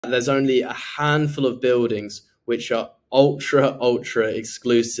There's only a handful of buildings which are ultra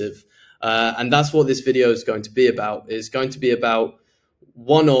exclusive. And that's what this video is going to be about. It's going to be about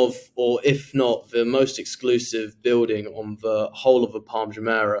one of, or if not the most exclusive building on the whole of the Palm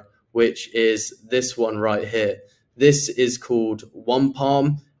Jumeirah, which is this one right here. This is called One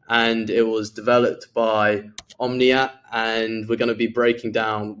Palm, and it was developed by Omniyat, and we're going to be breaking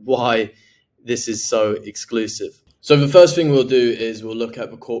down why this is so exclusive. So the first thing we'll do is we'll look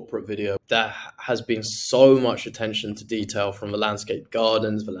at the corporate video. There has been so much attention to detail from the landscape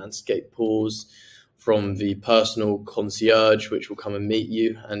gardens, the landscape pools, from the personal concierge, which will come and meet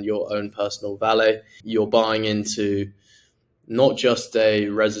you, and your own personal valet. You're buying into not just a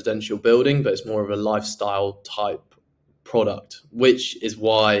residential building, but it's more of a lifestyle type product, which is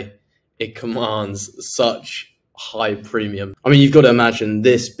why it commands such high premium. I mean, you've got to imagine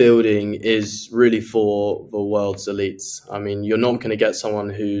this building is really for the world's elites. I mean, you're not going to get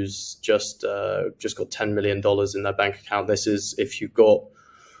someone who's just got $10 million in their bank account. This is if you've got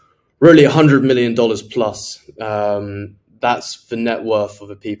really $100 million plus. That's the net worth of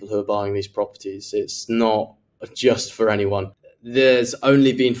the people who are buying these properties. It's not just for anyone. There's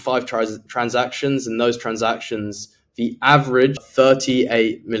only been 5 transactions, and those transactions, the average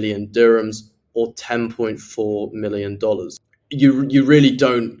 38 million dirhams, or $10.4 million. You really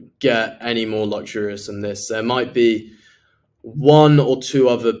don't get any more luxurious than this. There might be 1 or 2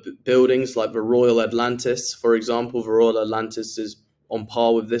 other buildings, like the Royal Atlantis, for example. The Royal Atlantis is on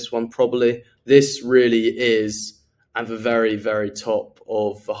par with this one, probably. This really is at the very top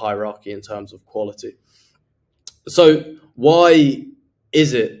of the hierarchy in terms of quality. So why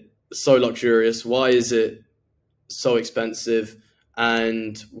is it so luxurious? Why is it so expensive?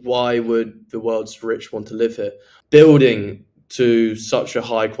 And why would the world's rich want to live here? Building to such a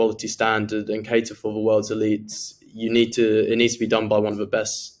high quality standard and cater for the world's elites, it needs to be done by one of the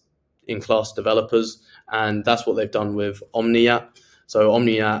best in class developers, and that's what they've done with Omniyat. So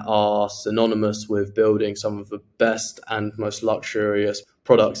Omniyat are synonymous with building some of the best and most luxurious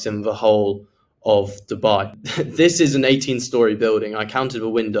products in the whole of Dubai. This is an 18-story building. I counted the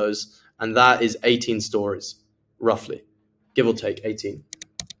windows, and that is 18 stories, roughly. Give or take 18.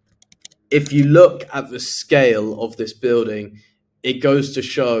 If you look at the scale of this building, it goes to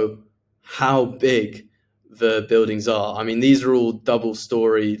show how big the buildings are. I mean, these are all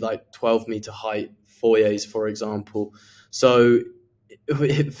double-story, like 12-meter height foyers, for example. So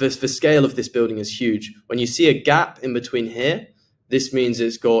the scale of this building is huge. When you see a gap in between here, this means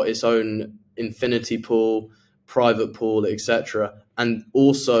it's got its own infinity pool, private pool, etc. And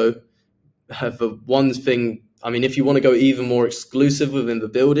also, the one thing, I mean, if you want to go even more exclusive within the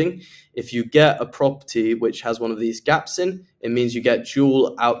building, if you get a property which has one of these gaps in, it means you get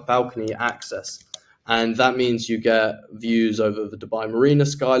dual out balcony access. And that means you get views over the Dubai Marina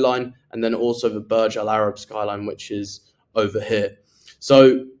skyline, and then also the Burj Al Arab skyline, which is over here.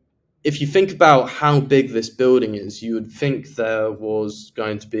 So if you think about how big this building is, you would think there was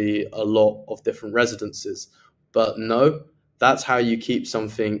going to be a lot of different residences. But no, that's how you keep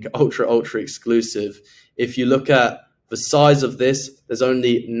something ultra exclusive. If you look at the size of this, there's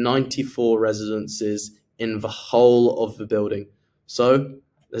only 94 residences in the whole of the building. So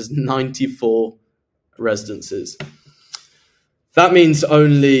there's 94 residences. That means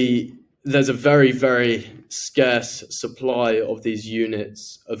there's a very scarce supply of these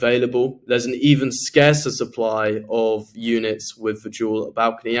units available. There's an even scarcer supply of units with the dual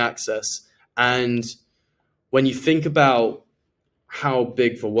balcony access. And when you think about how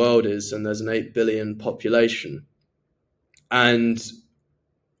big the world is, and there's an 8 billion population, and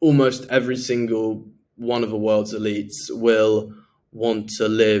almost every single one of the world's elites will want to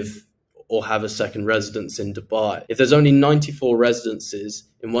live or have a second residence in Dubai. If there's only 94 residences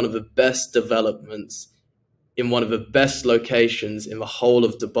in one of the best developments, in one of the best locations in the whole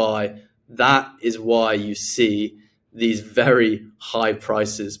of Dubai, that is why you see these very high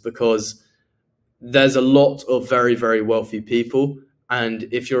prices, because there's a lot of very wealthy people, and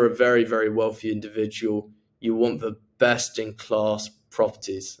if you're a very wealthy individual, you want the best in class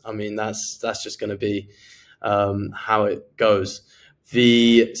properties. I mean, that's just going to be how it goes.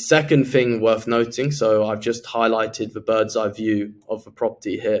 The second thing worth noting, so I've just highlighted the bird's eye view of the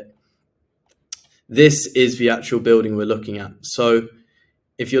property here. This is the actual building we're looking at. So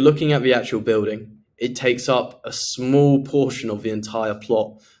if you're looking at the actual building, it takes up a small portion of the entire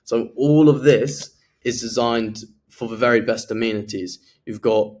plot. So all of this is designed for the very best amenities. You've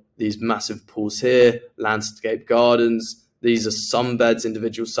got these massive pools here, landscape gardens. These are sunbeds,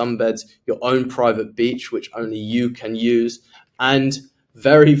 individual sunbeds, your own private beach, which only you can use. And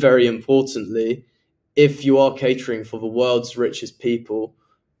very importantly, if you are catering for the world's richest people,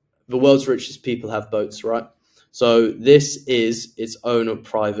 the world's richest people have boats, right? So this is its own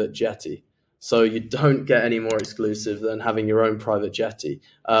private jetty. So you don't get any more exclusive than having your own private jetty.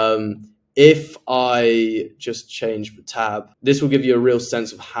 If I just change the tab, this will give you a real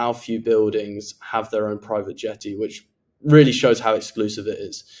sense of how few buildings have their own private jetty, which really shows how exclusive it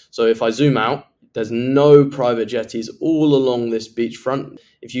is. So if I zoom out, there's no private jetties all along this beachfront.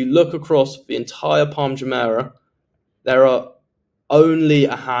 If you look across the entire Palm Jumeirah, there are only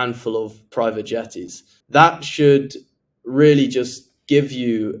a handful of private jetties. That should really just give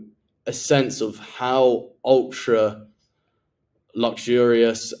you a sense of how ultra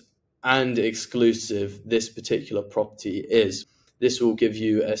luxurious and exclusive this particular property is. This will give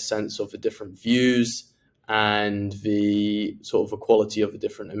you a sense of the different views and the sort of the quality of the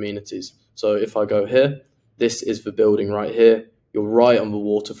different amenities. So if I go here, this is the building right here. You're right on the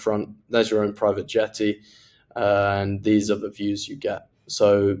waterfront. There's your own private jetty, and these are the views you get.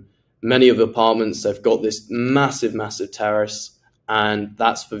 So many of the apartments, they've got this massive, massive terrace, and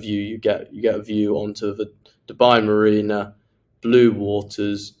that's the view you get. You get a view onto the Dubai Marina, blue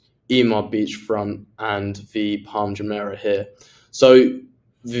waters, Emaar beachfront, and the Palm Jumeirah here. So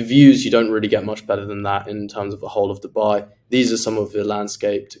the views, you don't really get much better than that in terms of the whole of Dubai. These are some of the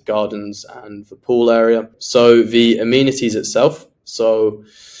landscaped gardens and the pool area. So the amenities itself. So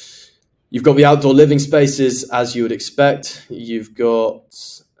you've got the outdoor living spaces as you would expect. You've got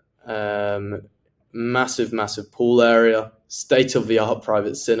massive, massive pool area, state-of-the-art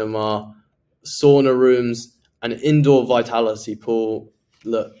private cinema, sauna rooms, an indoor vitality pool.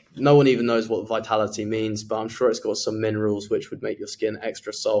 Look, no one even knows what vitality means, but I'm sure it's got some minerals which would make your skin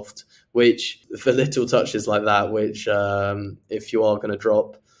extra soft, which for little touches like that, which if you are going to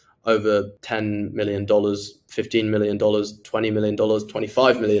drop over $10 million, $15 million, $20 million,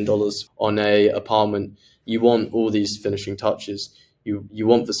 $25 million on a apartment, you want all these finishing touches. You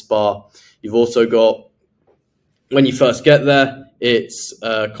want the spa. You've also got, when you first get there, it's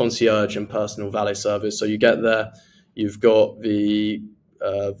concierge and personal valet service. So you get there, you've got the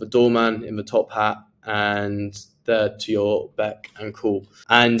doorman in the top hat, and they're to your beck and call.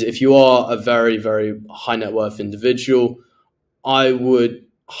 And if you are a very, very high net worth individual, I would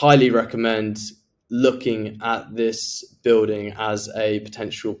highly recommend looking at this building as a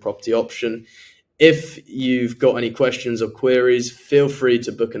potential property option. If you've got any questions or queries, feel free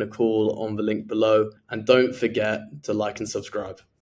to book in a call on the link below, and don't forget to like and subscribe.